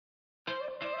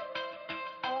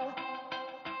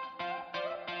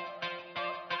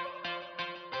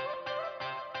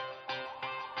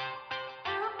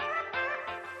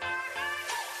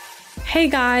Hey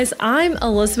guys, I'm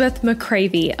Elizabeth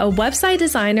McCravey, a website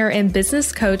designer and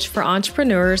business coach for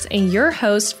entrepreneurs and your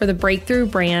host for the Breakthrough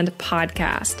Brand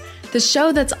podcast, the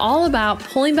show that's all about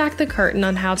pulling back the curtain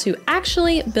on how to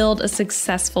actually build a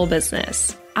successful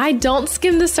business. I don't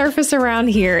skim the surface around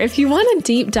here. If you want a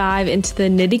deep dive into the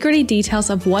nitty-gritty details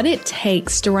of what it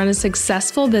takes to run a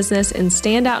successful business and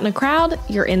stand out in a crowd,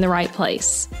 you're in the right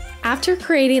place. After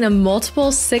creating a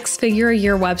multiple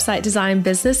six-figure-a-year website design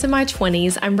business in my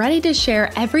 20s, I'm ready to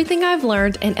share everything I've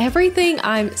learned and everything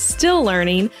I'm still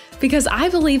learning because I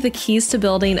believe the keys to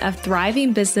building a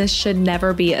thriving business should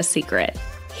never be a secret.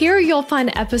 Here you'll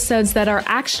find episodes that are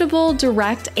actionable,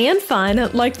 direct, and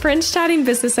fun, like friends chatting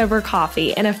business over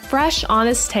coffee, and a fresh,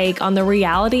 honest take on the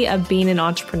reality of being an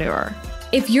entrepreneur.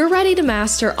 If you're ready to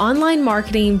master online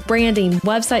marketing, branding,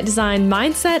 website design,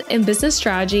 mindset, and business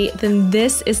strategy, then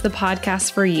this is the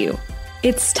podcast for you.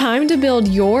 It's time to build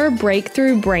your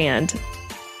breakthrough brand.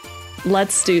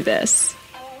 Let's do this.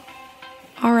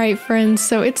 All right, friends,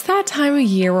 so it's that time of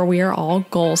year where we are all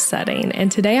goal setting.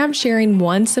 And today I'm sharing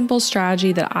one simple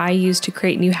strategy that I use to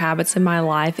create new habits in my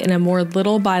life in a more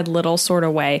little by little sort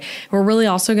of way. We're really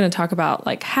also going to talk about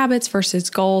like habits versus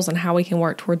goals and how we can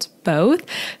work towards both.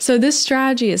 So this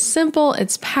strategy is simple,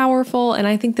 it's powerful, and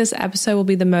I think this episode will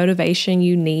be the motivation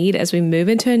you need as we move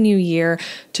into a new year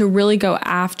to really go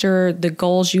after the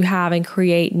goals you have and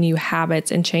create new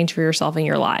habits and change for yourself in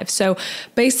your life. So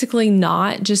basically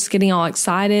not just getting all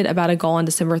excited about a goal on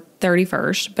December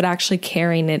 31st, but actually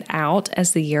carrying it out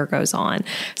as the year goes on.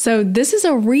 So this is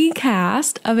a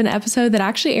recast of an episode that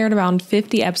actually aired around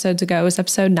 50 episodes ago. It was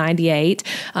episode 98.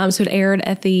 So it aired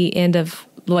at the end of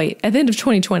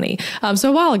 2020, so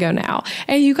a while ago now.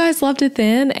 And you guys loved it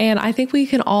then. And I think we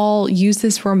can all use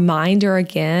this reminder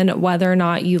again, whether or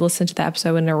not you listened to the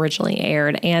episode when it originally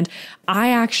aired. And I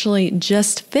actually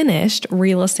just finished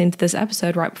re-listening to this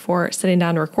episode right before sitting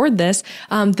down to record this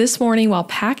morning while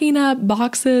packing up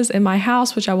boxes in my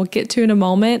house, which I will get to in a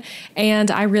moment. And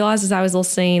I realized as I was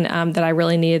listening that I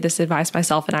really needed this advice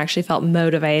myself, and I actually felt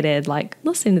motivated, like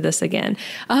listening to this again.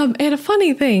 And a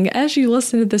funny thing, as you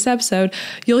listen to this episode,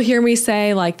 you'll hear me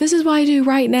say like, this is what I do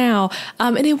right now.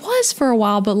 And it was for a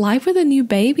while, but life with a new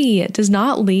baby does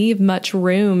not leave much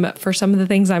room for some of the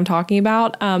things I'm talking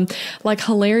about. Like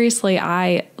hilariously,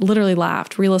 I literally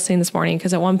laughed re-listening this morning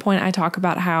because at one point I talk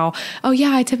about how, oh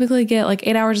yeah, I typically get like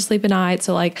 8 hours of sleep a night.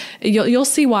 So like you'll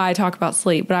see why I talk about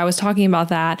sleep, but I was talking about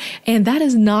that. And that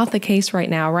is not the case right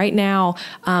now. Right now,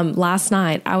 last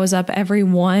night I was up every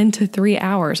 1 to 3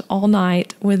 hours all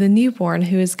night with a newborn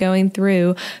who is going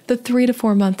through the 3 to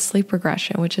 4 month sleep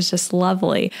regression, which is just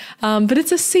lovely. But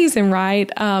it's a season, right?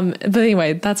 But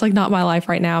anyway, that's like not my life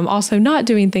right now. I'm also not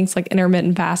doing things like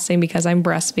intermittent fasting because I'm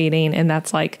breastfeeding, and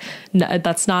that's like,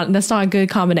 that's not a good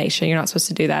combination. You're not supposed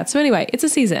to do that. So anyway, it's a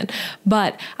season,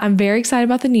 but I'm very excited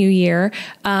about the new year.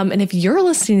 And if you're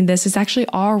listening to this, it's actually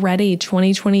already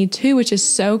 2022, which is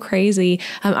so crazy.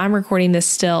 I'm recording this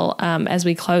still as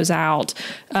we close out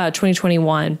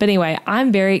 2021. But anyway,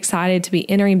 I'm very excited to be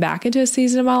entering back into a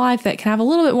season of my life that can have a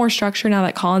little bit more structure now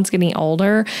that Colin's getting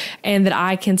older, and that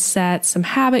I can set some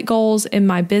habit goals in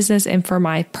my business and for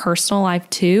my personal life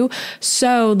too.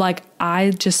 So like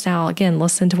I just now, again,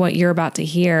 listen to what you're about to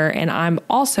hear. And I'm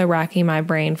also racking my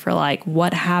brain for like,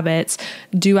 what habits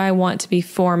do I want to be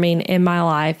forming in my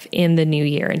life in the new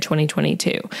year in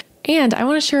 2022? And I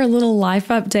want to share a little life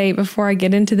update before I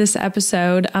get into this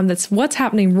episode. That's what's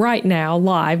happening right now,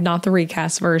 live, not the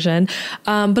recast version.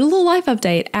 But a little life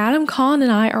update. Adam, Colin,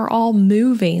 and I are all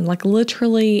moving, like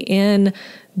literally in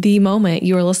the moment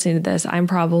you are listening to this. I'm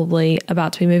probably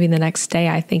about to be moving the next day.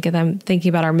 I think of them thinking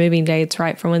about our moving dates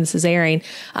right from when this is airing.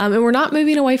 And we're not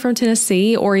moving away from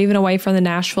Tennessee or even away from the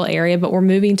Nashville area, but we're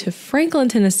moving to Franklin,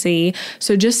 Tennessee.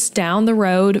 So just down the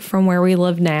road from where we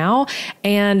live now.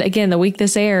 And again, the week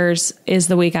this airs is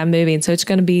the week I'm moving. So it's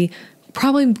going to be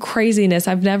probably craziness.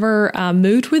 I've never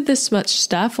moved with this much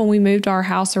stuff. When we moved our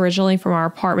house originally from our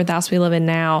apartment, the house we live in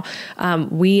now,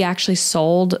 we actually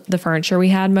sold the furniture we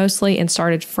had mostly and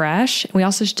started fresh. We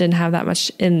also just didn't have that much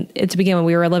to begin with.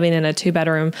 We were living in a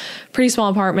 2-bedroom, pretty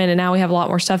small apartment, and now we have a lot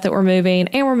more stuff that we're moving.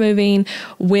 And we're moving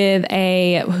with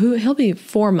he'll be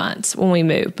 4 months when we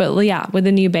move, but yeah, with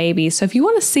a new baby. So if you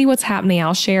want to see what's happening,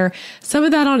 I'll share some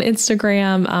of that on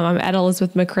Instagram. I'm at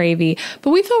Elizabeth McCravey,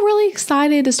 but we feel really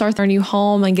excited to start our new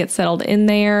home and get settled in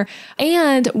there,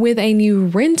 and with a new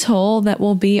rental that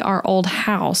will be our old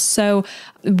house. So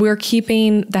we're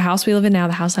keeping the house we live in now,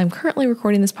 the house I'm currently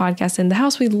recording this podcast in, the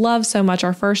house we love so much,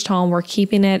 our first home, we're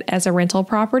keeping it as a rental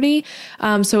property.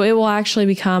 So it will actually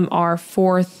become our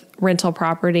fourth rental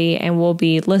property, and we'll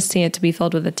be listing it to be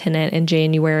filled with a tenant in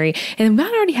January. And we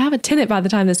might already have a tenant by the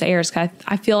time this airs.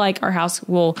 I feel like our house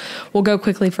will go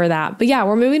quickly for that. But yeah,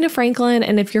 we're moving to Franklin.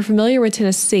 And if you're familiar with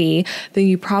Tennessee, then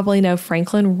you probably know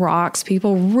Franklin rocks.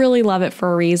 People really love it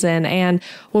for a reason. And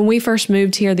when we first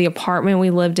moved here, the apartment we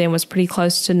lived in was pretty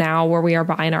close to now where we are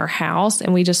buying our house.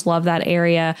 And we just love that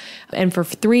area. And for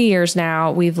 3 years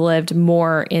now, we've lived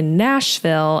more in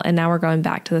Nashville. And now we're going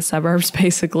back to the suburbs,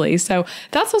 basically. So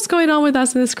that's what's going on with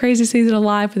us in this crazy season of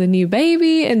life with a new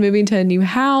baby and moving to a new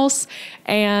house.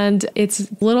 And it's a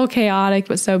little chaotic,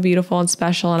 but so beautiful and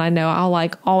special. And I know I'll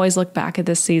always look back at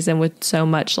this season with so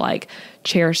much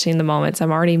cherishing the moments.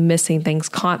 I'm already missing things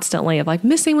constantly of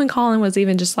missing when Colin was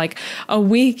even just a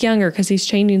week younger because he's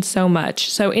changing so much.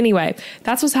 So anyway,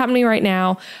 that's what's happening right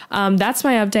now. That's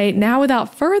my update. Now,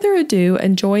 without further ado,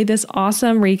 enjoy this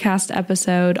awesome Recast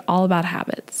episode all about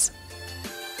habits.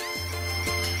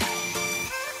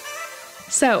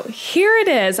 So here it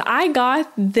is. I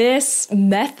got this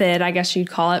method, I guess you'd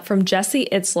call it, from Jesse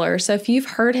Itzler. So if you've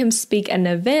heard him speak at an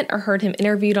event or heard him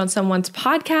interviewed on someone's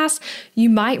podcast, you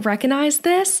might recognize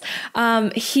this.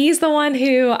 He's the one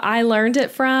who I learned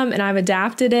it from, and I've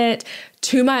adapted it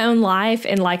to my own life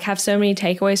and have so many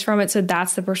takeaways from it. So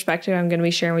that's the perspective I'm going to be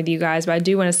sharing with you guys. But I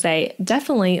do want to say,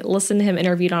 definitely listen to him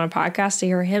interviewed on a podcast to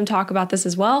hear him talk about this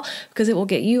as well, because it will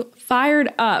get you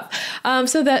fired up.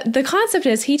 So the concept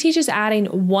is he teaches adding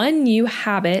one new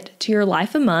habit to your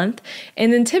life a month,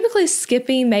 and then typically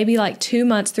skipping maybe 2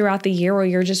 months throughout the year where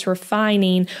you're just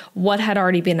refining what had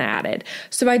already been added.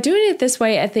 So by doing it this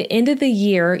way, at the end of the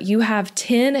year, you have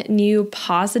 10 new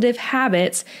positive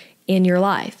habits in your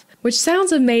life. Which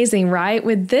sounds amazing, right?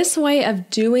 With this way of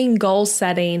doing goal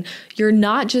setting, you're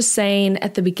not just saying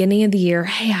at the beginning of the year,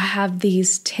 hey, I have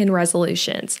these 10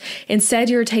 resolutions.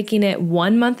 Instead, you're taking it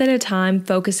 1 month at a time,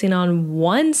 focusing on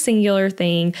one singular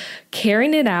thing,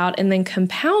 carrying it out, and then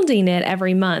compounding it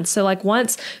every month. So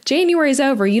once January is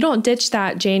over, you don't ditch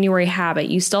that January habit.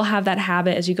 You still have that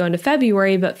habit as you go into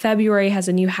February, but February has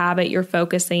a new habit you're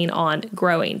focusing on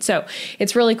growing. So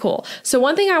it's really cool. So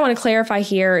one thing I want to clarify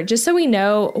here, just so we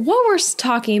know what we're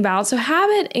talking about. So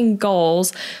habit and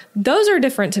goals, those are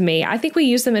different to me. I think we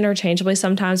use them interchangeably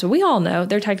sometimes, but we all know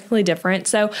they're technically different.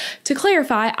 So to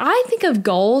clarify, I think of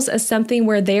goals as something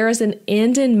where there is an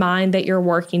end in mind that you're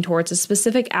working towards, a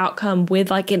specific outcome with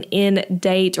an end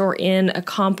date or end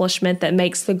accomplishment that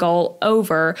makes the goal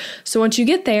over. So once you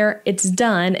get there, it's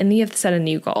done, and then you have to set a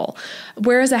new goal.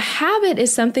 Whereas a habit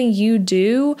is something you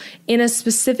do in a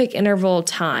specific interval of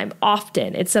time.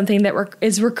 Often, it's something that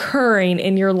is recurring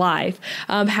in your life.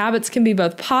 Habits can be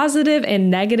both positive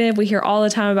and negative. We hear all the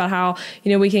time about how,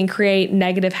 we can create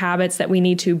negative habits that we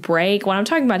need to break. What I'm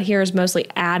talking about here is mostly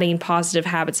adding positive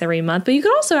habits every month, but you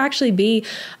could also actually be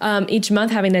each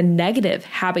month having a negative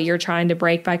habit you're trying to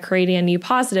break by creating a new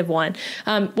positive one.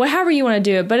 However you want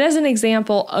to do it. But as an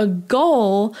example, a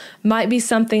goal might be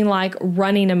something like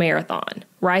running a marathon.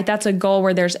 Right? That's a goal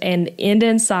where there's an end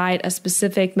in sight, a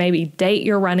specific maybe date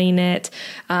you're running it,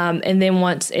 and then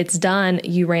once it's done,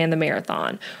 you ran the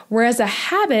marathon. Whereas a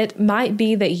habit might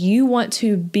be that you want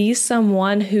to be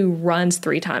someone who runs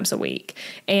 3 times a week.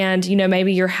 And,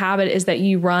 maybe your habit is that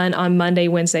you run on Monday,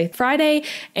 Wednesday, Friday,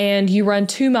 and you run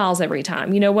 2 miles every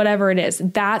time, whatever it is.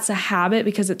 That's a habit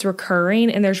because it's recurring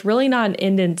and there's really not an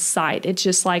end in sight. It's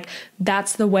just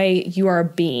that's the way you are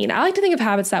being. I like to think of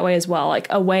habits that way as well,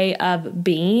 a way of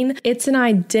being. It's an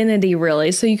identity,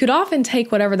 really. So you could often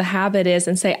take whatever the habit is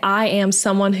and say, I am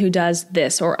someone who does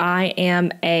this, or I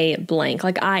am a blank,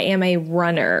 I am a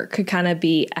runner, could kind of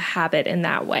be a habit in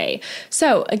that way.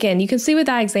 So again, you can see with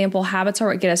that example, habits are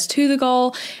what get us to the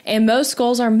goal, and most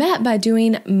goals are met by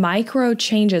doing micro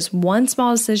changes, one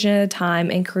small decision at a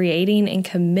time, and creating and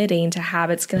committing to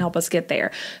habits can help us get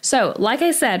there. So like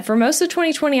I said, for most of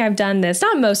 2020, I've done this,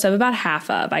 not most of, about half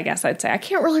of, I guess I'd say. I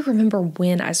can't really remember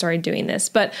when I started doing this,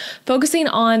 but focusing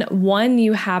on one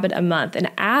new habit a month.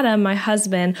 And Adam, my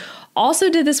husband,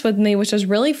 also did this with me, which was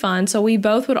really fun. So we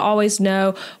both would always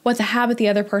know what the habit the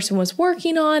other person was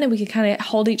working on, and we could kind of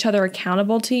hold each other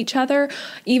accountable to each other,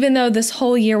 even though this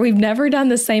whole year we've never done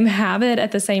the same habit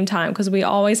at the same time, because we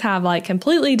always have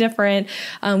completely different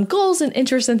goals and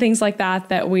interests and things like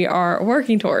that we are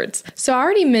working towards. So I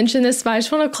already mentioned this, but I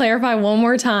just want to clarify one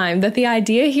more time that the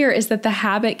idea here is that the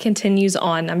habit continues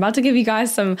on. I'm about to give you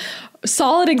guys some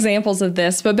solid examples of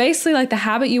this, but basically the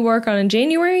habit you work on in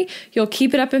January, you'll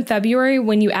keep it up in February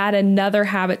when you add another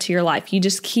habit to your life. You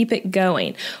just keep it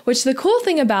going, which the cool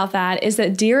thing about that is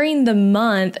that during the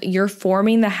month you're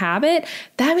forming the habit,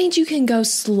 that means you can go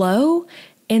slow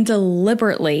and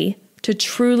deliberately to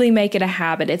truly make it a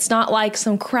habit. It's not like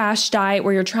some crash diet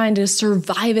where you're trying to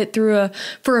survive it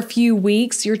for a few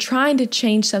weeks. You're trying to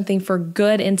change something for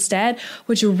good instead,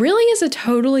 which really is a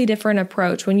totally different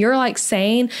approach. When you're like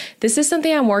saying, this is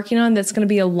something I'm working on that's going to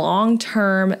be a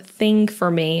long-term thing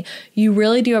for me, you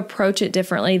really do approach it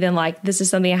differently than like, this is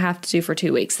something I have to do for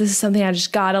 2 weeks. This is something I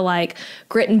just got to like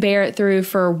grit and bear it through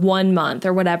for 1 month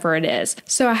or whatever it is.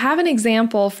 So I have an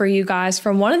example for you guys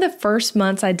from one of the first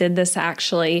months I did this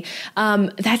actually.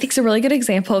 That I think is a really good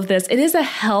example of this. It is a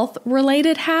health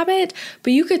related habit,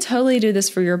 but you could totally do this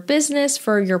for your business,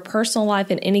 for your personal life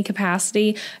in any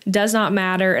capacity. Does not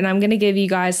matter. And I'm going to give you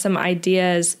guys some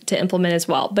ideas to implement as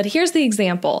well. But here's the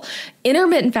example.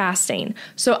 Intermittent fasting.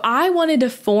 So I wanted to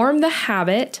form the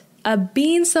habit of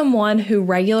being someone who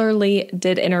regularly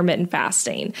did intermittent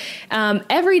fasting.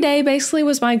 Every day basically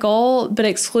was my goal, but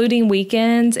excluding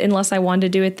weekends unless I wanted to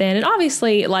do it then. And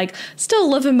obviously like still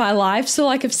living my life. So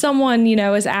like if someone,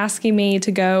 is asking me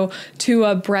to go to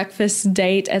a breakfast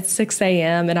date at 6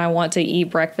 a.m. and I want to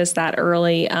eat breakfast that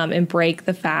early and break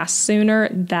the fast sooner,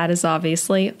 that is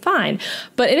obviously fine.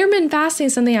 But intermittent fasting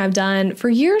is something I've done for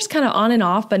years, kind of on and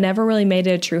off, but never really made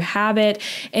it a true habit.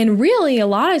 And really a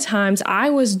lot of times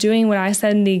I was doing what I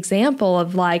said in the example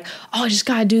of like, oh, I just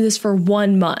got to do this for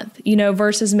 1 month,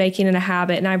 versus making it a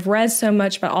habit. And I've read so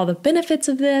much about all the benefits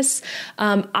of this.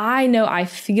 I know I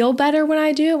feel better when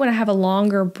I do it, when I have a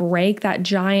longer break, that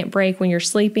giant break when you're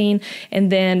sleeping and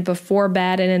then before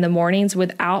bed and in the mornings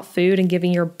without food and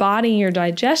giving your body and your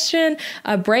digestion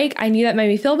a break. I knew that made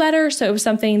me feel better. So it was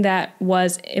something that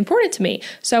was important to me.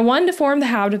 So I wanted to form the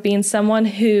habit of being someone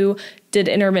who did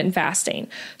intermittent fasting.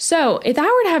 So if I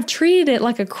were to have treated it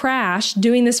like a crash,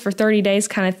 doing this for 30 days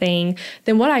kind of thing,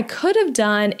 then what I could have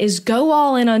done is go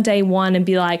all in on day one and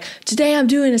be like, today I'm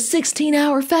doing a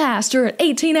 16-hour fast or an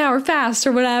 18-hour fast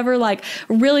or whatever, like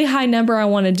really high number I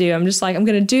want to do. I'm just like, I'm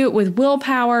going to do it with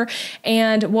willpower.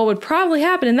 And what would probably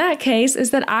happen in that case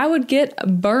is that I would get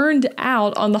burned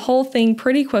out on the whole thing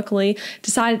pretty quickly,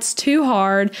 decide it's too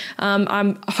hard.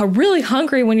 I'm really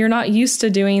hungry when you're not used to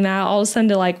doing that. All of a sudden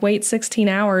to like wait 16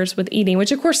 hours with eating,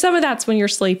 which of course some of that's when you're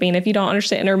sleeping if you don't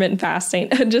understand intermittent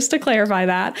fasting, just to clarify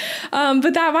that.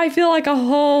 But that might feel like a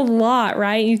whole lot,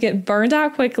 right? You get burned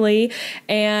out quickly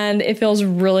and it feels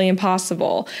really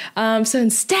impossible. So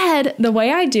instead, the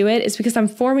way I do it is because I'm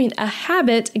forming a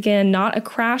habit, again, not a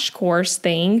crash course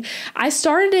thing. I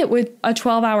started it with a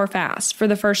 12-hour fast for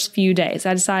the first few days.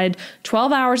 I decided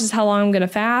 12 hours is how long I'm going to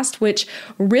fast, which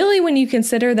really when you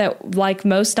consider that like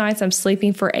most nights I'm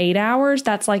sleeping for 8 hours,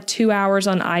 that's like 2 hours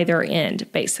on either end,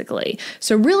 basically.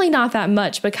 So really not that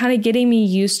much, but kind of getting me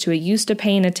used to it, used to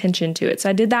paying attention to it. So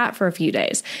I did that for a few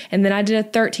days. And then I did a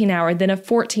 13-hour, then a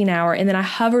 14-hour, and then I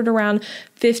hovered around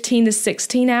 15 to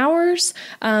 16 hours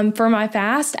for my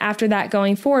fast after that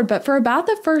going forward. But for about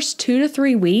the first 2 to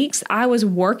 3 weeks, I was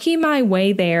working my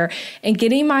way there and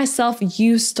getting myself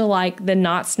used to like the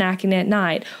not snacking at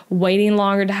night, waiting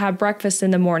longer to have breakfast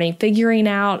in the morning, figuring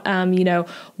out,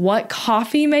 what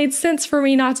coffee made sense for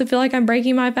me not to feel like I'm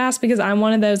breaking my fast, because I'm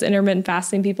one of those intermittent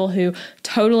fasting people who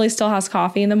totally still has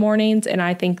coffee in the mornings. And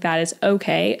I think that is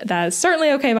okay. That is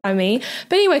certainly okay by me.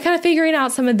 But anyway, kind of figuring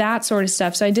out some of that sort of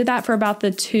stuff. So I did that for about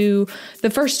the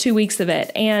first 2 weeks of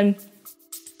it. And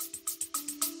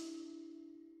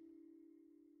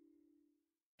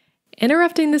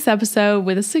interrupting this episode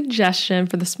with a suggestion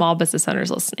for the small business owners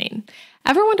listening.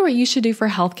 Ever wonder what you should do for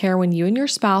healthcare when you and your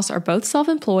spouse are both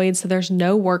self-employed, so there's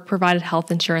no work-provided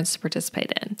health insurance to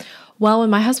participate in? Well,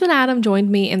 when my husband Adam joined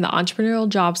me in the entrepreneurial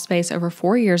job space over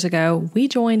 4 years ago, we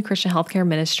joined Christian Healthcare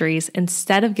Ministries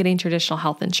instead of getting traditional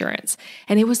health insurance.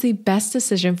 And it was the best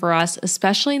decision for us,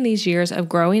 especially in these years of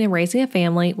growing and raising a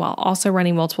family while also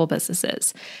running multiple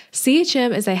businesses.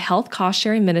 CHM is a health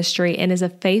cost-sharing ministry and is a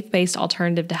faith-based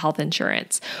alternative to health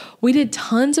insurance. We did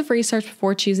tons of research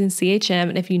before choosing CHM,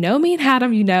 and if you know me and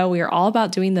Adam, you know we are all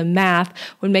about doing the math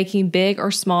when making big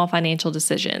or small financial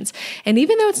decisions. And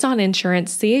even though it's not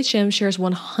insurance, CHM shares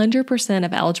 100%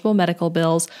 of eligible medical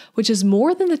bills, which is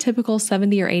more than the typical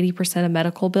 70 or 80% of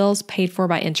medical bills paid for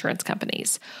by insurance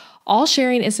companies. All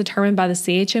sharing is determined by the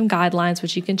CHM guidelines,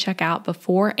 which you can check out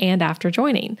before and after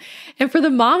joining. And for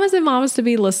the mamas and mamas to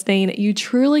be listening, you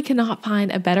truly cannot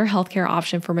find a better healthcare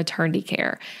option for maternity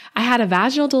care. I had a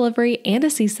vaginal delivery and a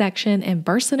C-section and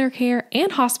birth center care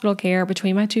and hospital care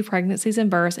between my 2 pregnancies and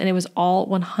births, and it was all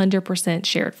 100%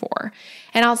 shared for.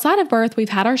 And outside of birth, we've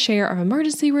had our share of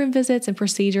emergency room visits and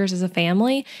procedures as a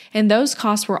family, and those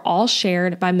costs were all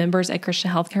shared by members at Christian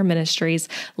Healthcare Ministries,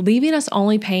 leaving us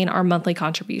only paying our monthly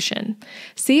contribution. nutrition.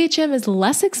 CHM is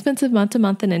less expensive month to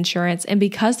month than insurance, and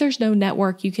because there's no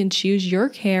network, you can choose your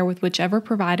care with whichever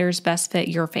providers best fit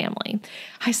your family.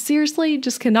 I seriously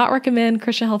just cannot recommend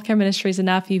Christian Healthcare Ministries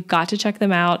enough. You've got to check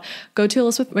them out. Go to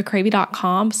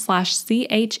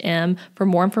elizabethmccravey.com/CHM for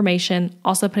more information.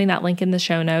 Also putting that link in the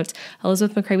show notes,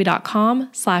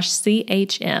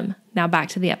 elizabethmccravey.com/CHM. Now back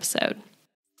to the episode.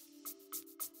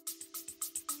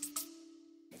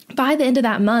 By the end of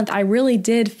that month, I really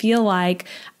did feel like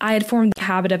I had formed the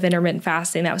habit of intermittent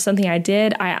fasting. That was something I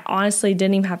did. I honestly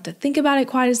didn't even have to think about it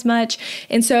quite as much.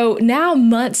 And so now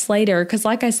months later, because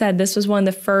like I said, this was one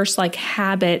of the first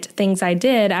habit things I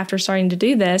did after starting to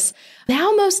do this.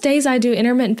 Now most days I do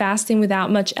intermittent fasting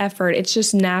without much effort. It's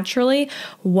just naturally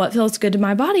what feels good to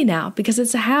my body now because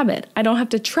it's a habit. I don't have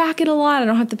to track it a lot. I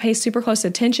don't have to pay super close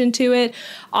attention to it.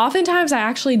 Oftentimes I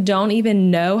actually don't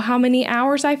even know how many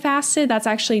hours I fasted. That's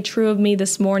actually true of me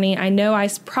this morning. I know I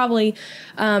probably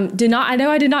I did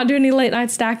not do any late night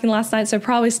stacking last night, so I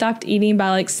probably stopped eating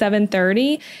by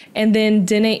 7:30 and then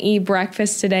didn't eat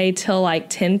breakfast today till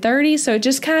 10:30. So it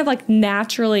just kind of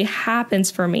naturally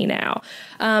happens for me now.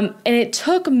 And it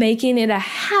took making it a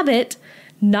habit,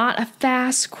 not a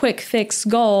fast, quick fix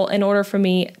goal in order for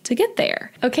me to get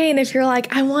there. Okay, and if you're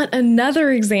like, I want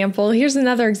another example, here's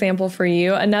another example for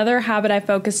you. Another habit I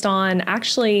focused on,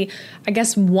 actually, I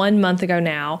guess 1 month ago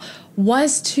now,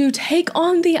 was to take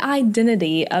on the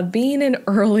identity of being an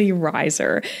early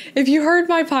riser. If you heard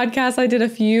my podcast, I did a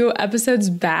few episodes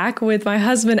back with my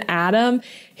husband, Adam.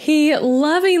 He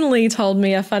lovingly told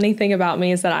me a funny thing about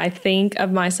me is that I think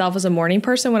of myself as a morning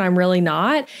person when I'm really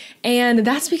not. And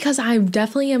that's because I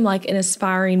definitely am an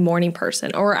aspiring morning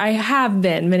person, or I have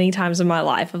been many times in my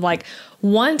life of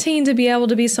wanting to be able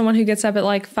to be someone who gets up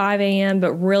at 5 a.m.,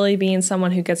 but really being someone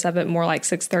who gets up at more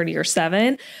 6:30 or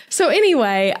 7. So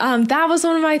anyway, that was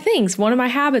one of my things, one of my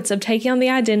habits of taking on the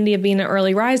identity of being an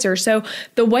early riser. So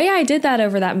the way I did that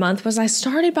over that month was I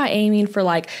started by aiming for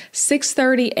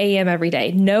 6:30 a.m. every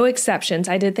day, no exceptions.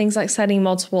 I did things like setting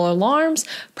multiple alarms,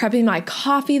 prepping my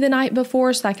coffee the night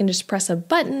before so I can just press a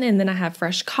button and then I have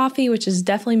fresh coffee, which is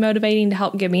definitely motivating to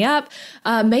help get me up.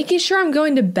 Making sure I'm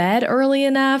going to bed early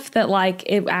enough that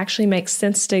it actually makes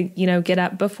sense to, get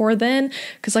up before then.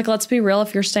 Because let's be real,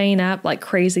 if you're staying up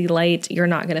crazy late, you're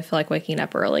not going to feel like waking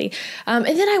up early. And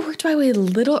then I worked my way a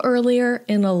little earlier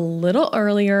and a little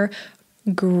earlier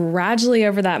gradually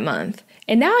over that month.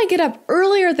 And now I get up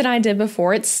earlier than I did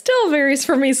before. It still varies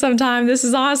for me sometimes. This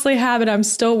is honestly a habit I'm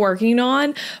still working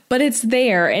on, but it's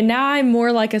there. And now I'm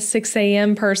more like a 6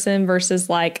 a.m. person versus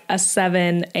a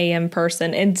 7 a.m.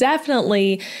 person. And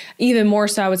definitely even more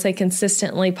so, I would say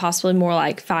consistently, possibly more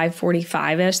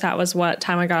 5:45-ish. That was what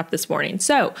time I got up this morning.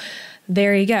 So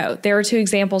there you go. There are two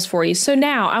examples for you. So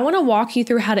now I want to walk you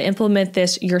through how to implement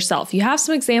this yourself. You have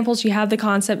some examples, you have the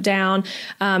concept down.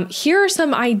 Here are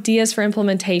some ideas for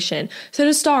implementation. So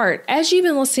to start, as you've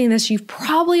been listening to this, you've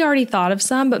probably already thought of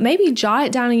some, but maybe jot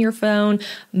it down in your phone,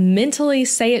 mentally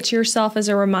say it to yourself as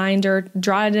a reminder,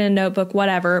 draw it in a notebook,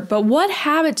 whatever. But what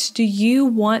habits do you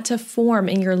want to form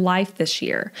in your life this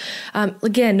year?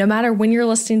 Again, no matter when you're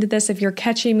listening to this, if you're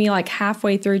catching me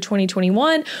halfway through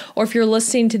 2021, or if you're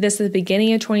listening to this at the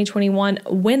beginning of 2021,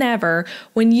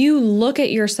 when you look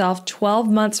at yourself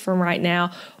 12 months from right now,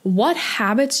 what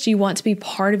habits do you want to be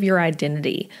part of your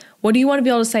identity? What do you want to be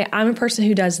able to say, I'm a person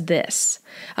who does this?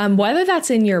 Whether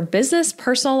that's in your business,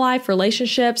 personal life,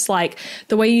 relationships,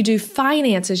 the way you do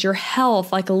finances, your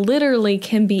health, literally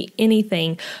can be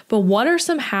anything. But what are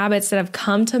some habits that have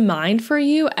come to mind for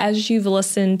you as you've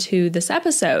listened to this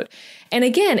episode? And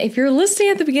again, if you're listening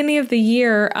at the beginning of the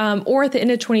year or at the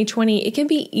end of 2020, it can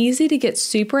be easy to get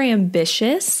super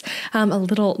ambitious. A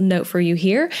little note for you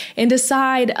here, and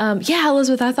decide,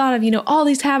 Elizabeth, I thought of, all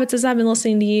these habits as I've been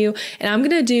listening to you, and I'm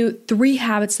going to do 3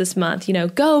 habits this month,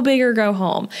 go big or go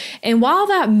home. And while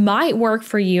that might work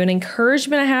for you, an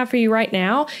encouragement I have for you right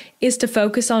now is to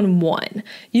focus on 1.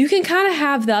 You can kind of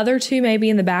have the other 2 maybe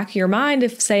in the back of your mind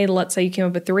let's say you came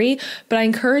up with 3, but I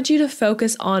encourage you to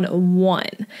focus on 1.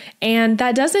 And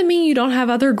that doesn't mean you don't have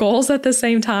other goals at the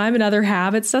same time and other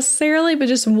habits necessarily, but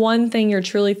just one thing you're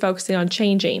truly focusing on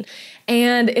changing.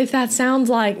 And if that sounds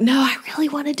like, no, I really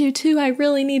want to do 2, I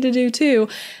really need to do 2,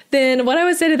 then what I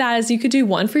would say to that is you could do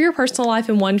 1 for your personal life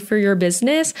and 1 for your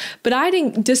business. But I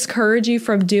didn't discourage you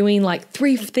from doing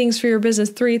 3 things for your business,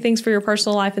 3 things for your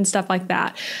personal life and stuff like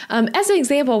that. As an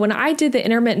example, when I did the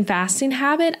intermittent fasting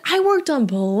habit, I worked on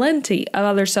plenty of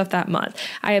other stuff that month.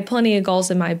 I had plenty of goals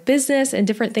in my business and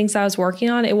different things I was working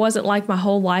on. It wasn't like my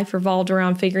whole life revolved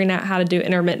around figuring out how to do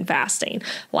intermittent fasting.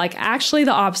 Actually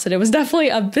the opposite. It was definitely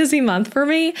a busy month month for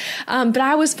me. But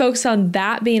I was focused on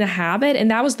that being a habit. And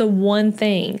that was the one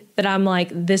thing that I'm like,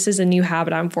 this is a new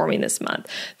habit I'm forming this month.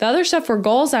 The other stuff were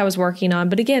goals I was working on.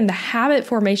 But again, the habit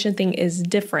formation thing is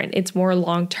different. It's more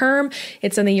long-term.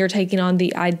 It's something you're taking on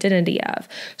the identity of.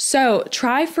 So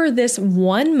try for this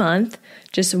 1 month,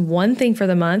 just one thing for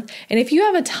the month. And if you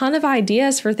have a ton of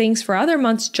ideas for things for other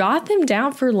months, jot them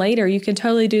down for later. You can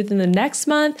totally do them the next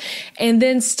month and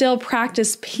then still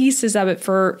practice pieces of it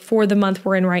for the month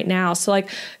we're in right now. So like,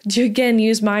 to again,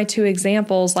 use my 2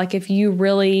 examples. Like if you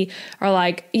really are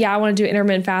like, yeah, I want to do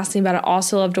intermittent fasting, but I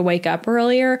also love to wake up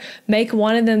earlier, make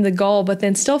one of them the goal, but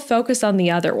then still focus on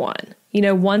the other one.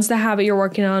 One's the habit you're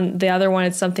working on. The other one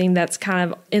is something that's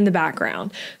kind of in the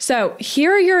background. So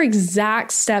here are your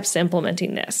exact steps to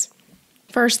implementing this.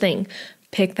 First thing,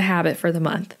 pick the habit for the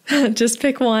month. Just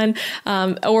pick one,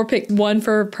 or pick one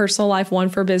for personal life, one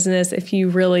for business. If you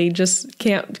really just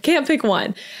can't pick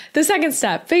one. The second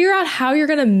step, figure out how you're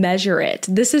going to measure it.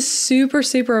 This is super,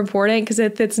 super important because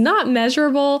if it's not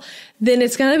measurable, then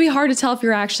it's going to be hard to tell if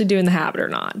you're actually doing the habit or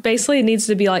not. Basically, it needs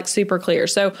to be like super clear.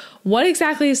 So what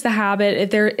exactly is the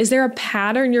habit? Is there a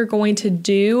pattern you're going to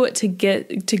do to get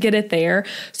it there?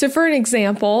 So for an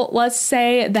example, let's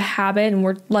say the habit, and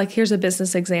we're like, here's a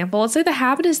business example. Let's say the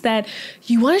habit is that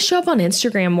you want to show up on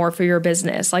Instagram more for your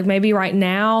business. Like maybe right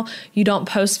now you don't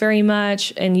post very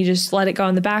much and you just let it go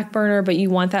on the back burner, but you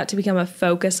want that to become a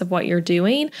focus of what you're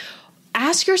doing.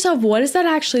 Ask yourself, what does that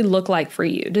actually look like for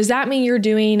you? Does that mean you're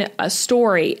doing a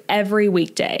story every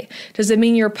weekday? Does it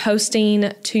mean you're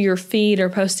posting to your feed or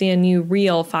posting a new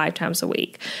reel 5 times a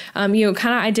week? Kind of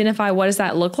identify what does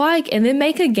that look like and then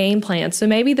make a game plan. So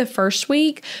maybe the first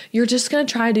week, you're just going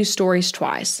to try to do stories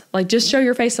twice. Like just show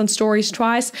your face on stories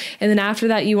twice. And then after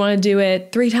that, you want to do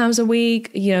it 3 times a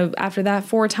week, after that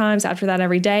 4 times, after that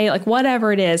every day, like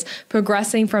whatever it is,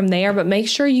 progressing from there. But make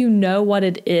sure you know what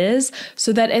it is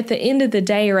so that at the end of the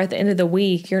day or at the end of the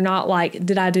week, you're not like,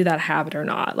 did I do that habit or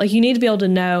not? Like you need to be able to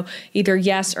know either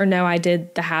yes or no, I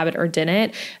did the habit or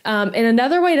didn't. And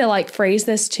another way to like phrase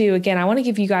this too, again, I want to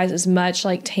give you guys as much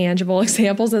like tangible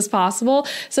examples as possible.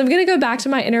 So I'm going to go back to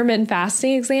my intermittent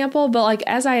fasting example, but like,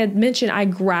 as I had mentioned, I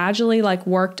gradually like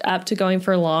worked up to going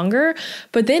for longer.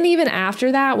 But then even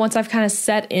after that, once I've kind of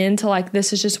set into like,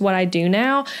 this is just what I do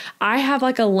now, I have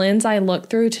like a lens I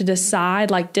look through to decide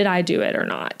like, did I do it or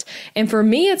not? And for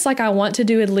me, it's like, I want to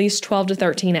do at least 12 to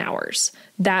 13 hours.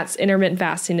 That's intermittent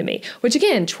fasting to me, which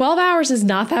again, 12 hours is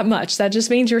not that much. That just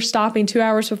means you're stopping 2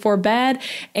 hours before bed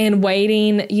and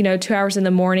waiting, 2 hours in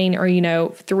the morning or,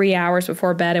 3 hours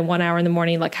before bed and 1 hour in the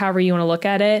morning, like however you want to look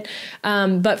at it.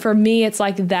 But for me, it's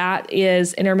like that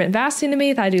is intermittent fasting to me.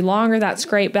 If I do longer, that's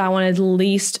great, but I want to at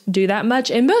least do that much.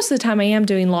 And most of the time I am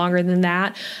doing longer than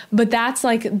that, but that's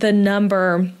like the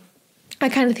number I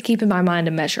kind of keep in my mind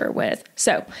to measure it with.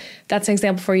 So that's an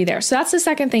example for you there. So that's the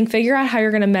second thing. Figure out how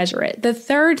you're going to measure it. The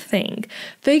third thing,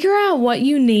 figure out what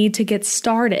you need to get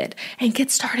started and get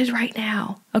started right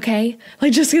now. Okay.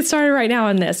 Like just get started right now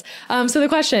on this. So the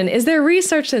question, is there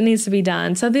research that needs to be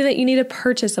done? Something that you need to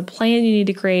purchase, a plan you need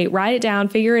to create, write it down,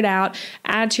 figure it out,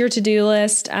 add to your to-do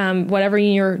list, whatever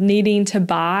you're needing to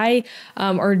buy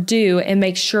or do, and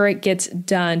make sure it gets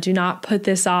done. Do not put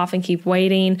this off and keep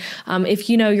waiting. If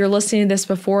you're listening to this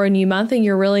before a new month and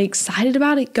you're really excited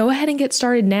about it, go ahead and get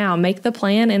started now. Make the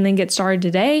plan and then get started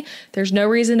today. There's no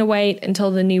reason to wait until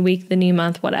the new week, the new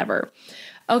month, whatever.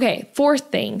 Okay,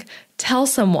 fourth thing, tell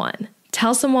someone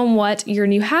what your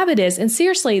new habit is. And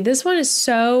seriously, this one is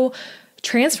so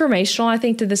transformational, I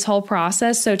think, to this whole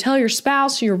process. So tell your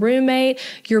spouse, your roommate,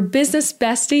 your business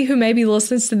bestie who maybe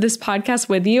listens to this podcast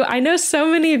with you. I know so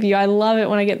many of you, I love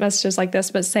it when I get messages like this,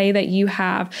 but say that you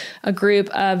have a group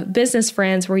of business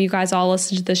friends where you guys all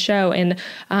listen to the show. And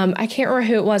I can't remember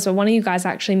who it was, but one of you guys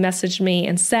actually messaged me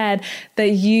and said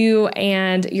that you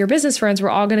and your business friends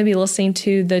were all going to be listening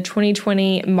to the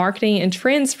 2020 marketing and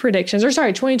trends predictions,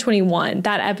 2021,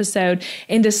 that episode,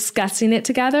 and discussing it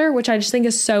together, which I just think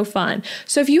is so fun.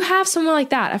 So if you have someone like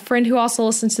that, a friend who also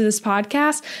listens to this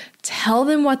podcast, tell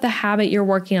them what the habit you're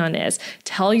working on is.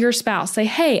 Tell your spouse, say,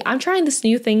 hey, I'm trying this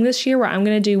new thing this year where I'm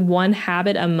going to do one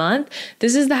habit a month.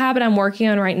 This is the habit I'm working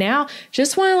on right now.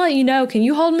 Just want to let you know, can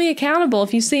you hold me accountable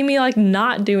if you see me like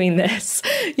not doing this,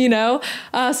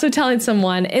 So telling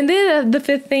someone. And then the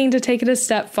fifth thing, to take it a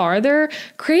step farther,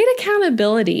 create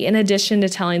accountability in addition to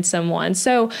telling someone.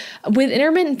 So with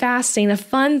intermittent fasting, a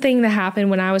fun thing that happened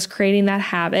when I was creating that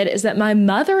habit is that my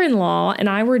mother-in-law and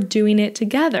I were doing it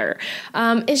together.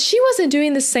 And she wasn't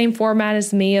doing the same format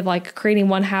as me of like creating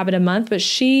one habit a month, but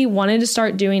she wanted to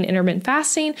start doing intermittent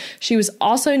fasting. She was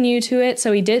also new to it.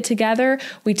 So we did it together.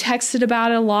 We texted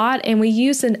about it a lot and we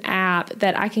used an app app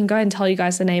that I can go ahead and tell you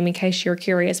guys the name in case you're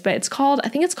curious, but I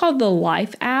think it's called the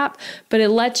Life app, but it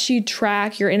lets you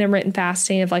track your intermittent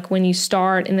fasting of like when you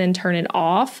start and then turn it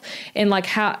off. And like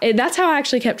that's how I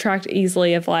actually kept track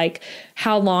easily of like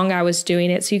how long I was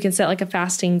doing it. So you can set like a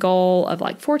fasting goal of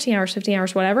like 14 hours, 15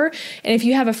 hours, whatever. And if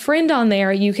you have a friend on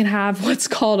there, you can have what's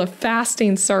called a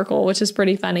fasting circle, which is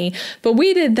pretty funny. But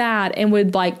we did that and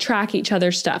would like track each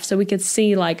other's stuff. So we could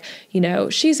see like,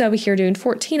 she's over here doing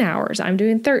 14 hours, I'm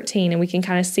doing 13, and we can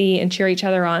kind of see and cheer each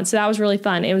other on. So that was really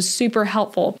fun. It was super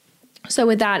helpful. So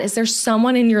with that, is there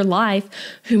someone in your life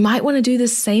who might want to do the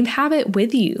same habit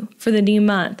with you for the new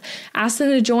month? Ask them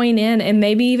to join in and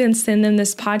maybe even send them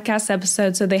this podcast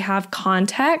episode so they have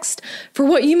context for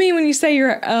what you mean when you say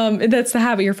that's the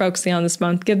habit you're focusing on this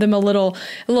month. Give them a little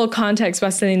context by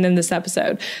sending them this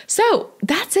episode. So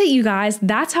that's it, you guys.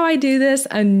 That's how I do this,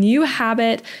 a new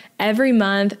habit every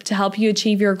month to help you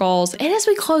achieve your goals. And as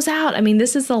we close out,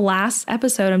 this is the last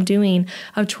episode I'm doing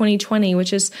of 2020,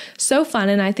 which is so fun.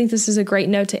 And I think this is a great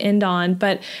note to end on.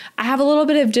 But I have a little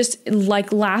bit of just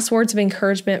like last words of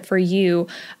encouragement for you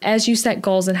as you set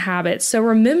goals and habits. So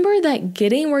remember that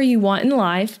getting where you want in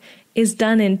life is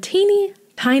done in teeny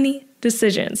tiny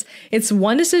decisions. It's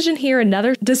one decision here,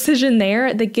 another decision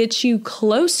there that gets you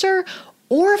closer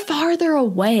or farther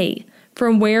away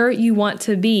from where you want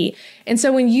to be. And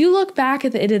so when you look back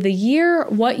at the end of the year,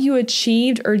 what you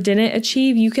achieved or didn't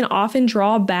achieve, you can often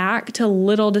draw back to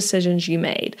little decisions you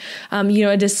made.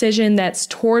 A decision that's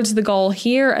towards the goal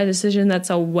here, a decision that's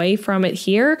away from it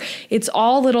here. It's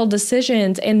all little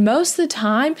decisions. And most of the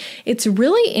time, it's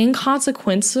really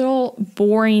inconsequential,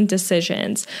 boring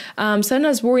decisions.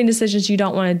 Sometimes boring decisions you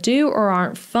don't want to do or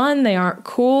aren't fun. They aren't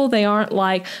cool. They aren't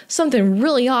like something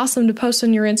really awesome to post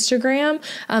on your Instagram.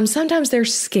 Sometimes they're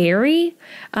scary.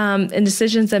 And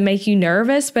decisions that make you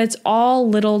nervous, but it's all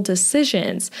little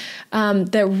decisions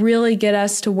that really get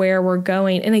us to where we're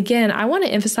going. And again, I want to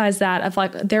emphasize that of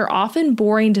like, they're often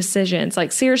boring decisions.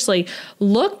 Like seriously,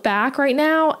 look back right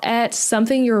now at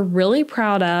something you're really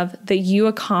proud of that you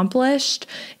accomplished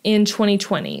in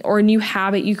 2020 or a new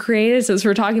habit you created. Since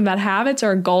we're talking about habits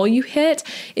or a goal you hit,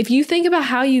 if you think about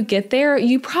how you get there,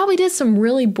 you probably did some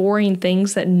really boring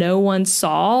things that no one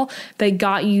saw that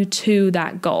got you to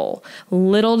that goal.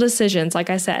 Little decisions, like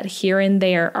I said, here and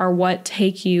there are what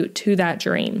take you to that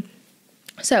dream.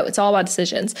 So it's all about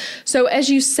decisions. So as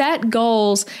you set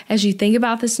goals, as you think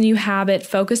about this new habit,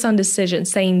 focus on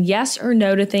decisions, saying yes or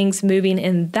no to things, moving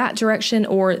in that direction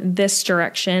or this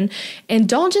direction. And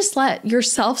don't just let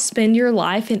yourself spend your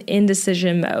life in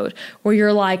indecision mode where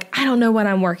you're like, I don't know what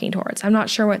I'm working towards. I'm not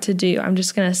sure what to do. I'm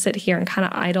just going to sit here and kind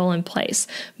of idle in place.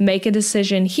 Make a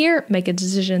decision here, make a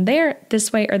decision there,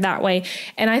 this way or that way.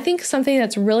 And I think something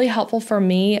that's really helpful for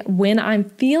me when I'm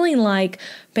feeling like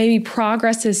maybe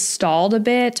progress is stalled a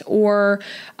bit or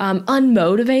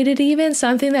unmotivated even,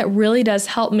 something that really does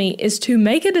help me is to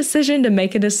make a decision to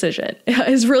make a decision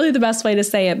is really the best way to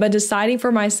say it. But deciding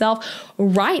for myself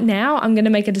right now, I'm going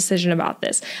to make a decision about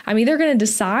this. I'm either going to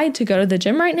decide to go to the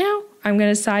gym right now. I'm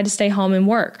going to decide to stay home and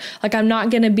work. Like I'm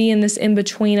not going to be in this in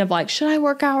between of like, should I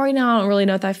work out right now? I don't really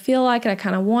know if I feel like it. I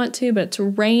kind of want to, but it's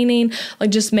raining.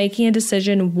 Like just making a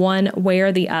decision one way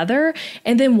or the other.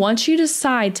 And then once you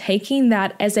decide, taking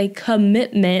that as a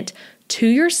commitment to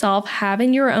yourself,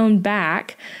 having your own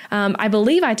back. I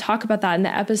believe I talk about that in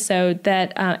the episode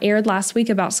that aired last week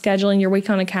about scheduling your week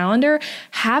on a calendar.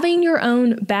 Having your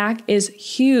own back is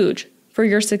huge for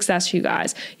your success, you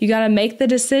guys. You got to make the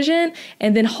decision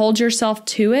and then hold yourself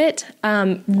to it.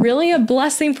 Really a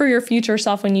blessing for your future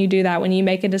self when you do that, when you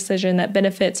make a decision that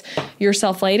benefits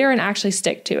yourself later and actually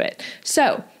stick to it.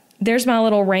 So there's my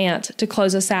little rant to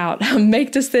close us out.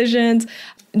 Make decisions.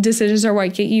 Decisions are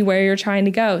what get you where you're trying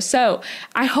to go. So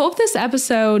I hope this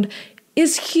episode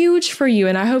is huge for you.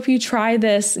 And I hope you try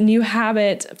this new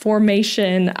habit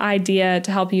formation idea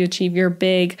to help you achieve your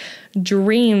big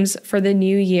dreams for the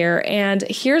new year. And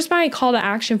here's my call to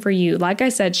action for you. Like I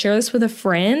said, share this with a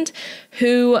friend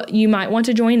who you might want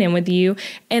to join in with you.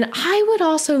 And I would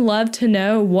also love to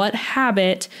know what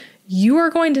habit you are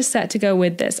going to set to go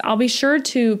with this. I'll be sure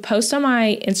to post on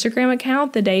my Instagram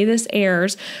account the day this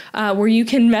airs, where you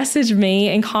can message me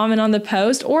and comment on the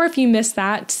post. Or if you missed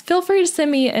that, feel free to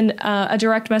send me a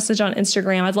direct message on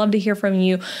Instagram. I'd love to hear from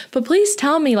you. But please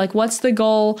tell me, like, what's the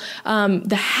goal,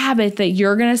 the habit that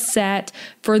you're going to set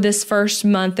for this first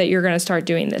month that you're going to start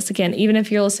doing this. Again, even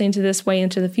if you're listening to this way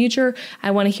into the future,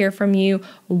 I want to hear from you.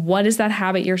 What is that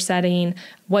habit you're setting?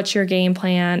 what's your game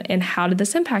plan and how did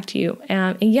this impact you?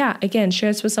 And yeah, again, share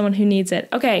this with someone who needs it.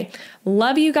 Okay.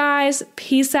 Love you guys.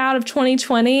 Peace out of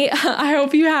 2020. I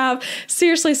hope you have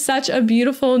seriously such a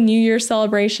beautiful New Year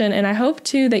celebration. And I hope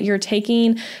too that you're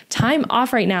taking time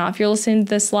off right now, if you're listening to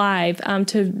this live,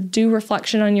 to do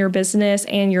reflection on your business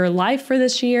and your life for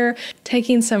this year,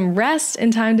 taking some rest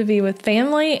and time to be with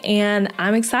family. And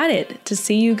I'm excited to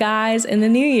see you guys in the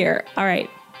new year. All right.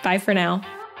 Bye for now.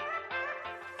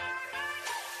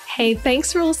 Hey,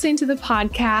 thanks for listening to the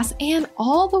podcast and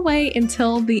all the way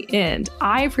until the end.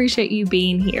 I appreciate you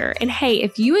being here. And hey,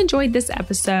 if you enjoyed this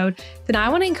episode, then I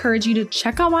want to encourage you to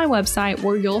check out my website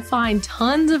where you'll find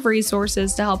tons of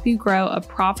resources to help you grow a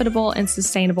profitable and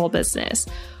sustainable business.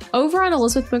 Over on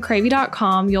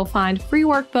ElizabethMcCravey.com, you'll find free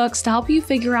workbooks to help you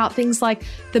figure out things like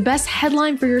the best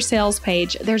headline for your sales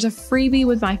page. There's a freebie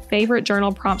with my favorite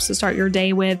journal prompts to start your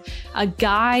day with, a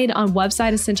guide on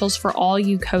website essentials for all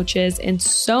you coaches, and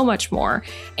so much more.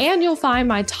 And you'll find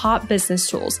my top business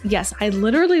tools. Yes, I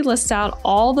literally list out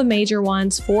all the major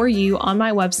ones for you on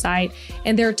my website,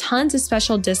 and there are tons of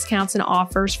special discounts and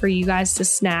offers for you guys to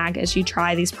snag as you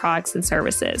try these products and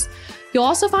services. You'll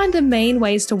also find the main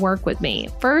ways to work with me.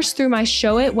 First, through my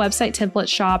Show It website template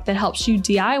shop that helps you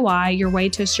DIY your way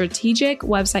to a strategic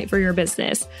website for your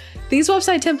business. These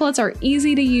website templates are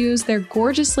easy to use, they're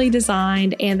gorgeously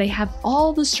designed, and they have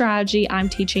all the strategy I'm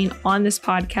teaching on this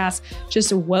podcast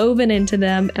just woven into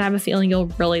them, and I have a feeling you'll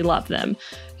really love them.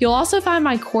 You'll also find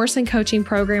my course and coaching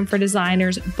program for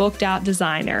designers, Booked Out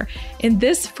Designer. In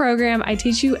this program, I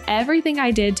teach you everything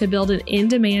I did to build an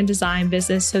in-demand design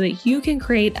business so that you can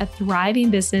create a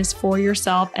thriving business for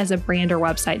yourself as a brand or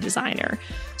website designer.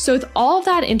 So if all of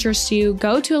that interests you,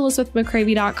 go to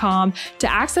ElizabethMcCravey.com.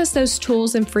 To access those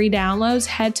tools and free downloads,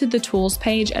 head to the tools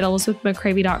page at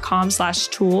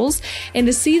ElizabethMcCravey.com/tools. And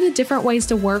to see the different ways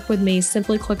to work with me,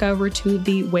 simply click over to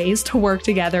the Ways to Work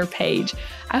Together page.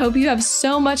 I hope you have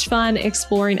so much fun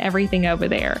exploring everything over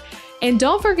there. And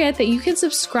don't forget that you can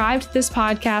subscribe to this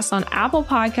podcast on Apple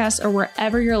Podcasts or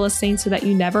wherever you're listening so that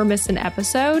you never miss an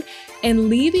episode. And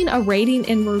leaving a rating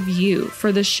and review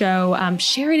for the show,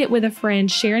 sharing it with a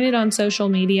friend, sharing it on social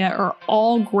media are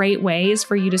all great ways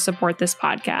for you to support this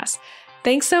podcast.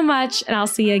 Thanks so much, and I'll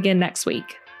see you again next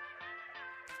week.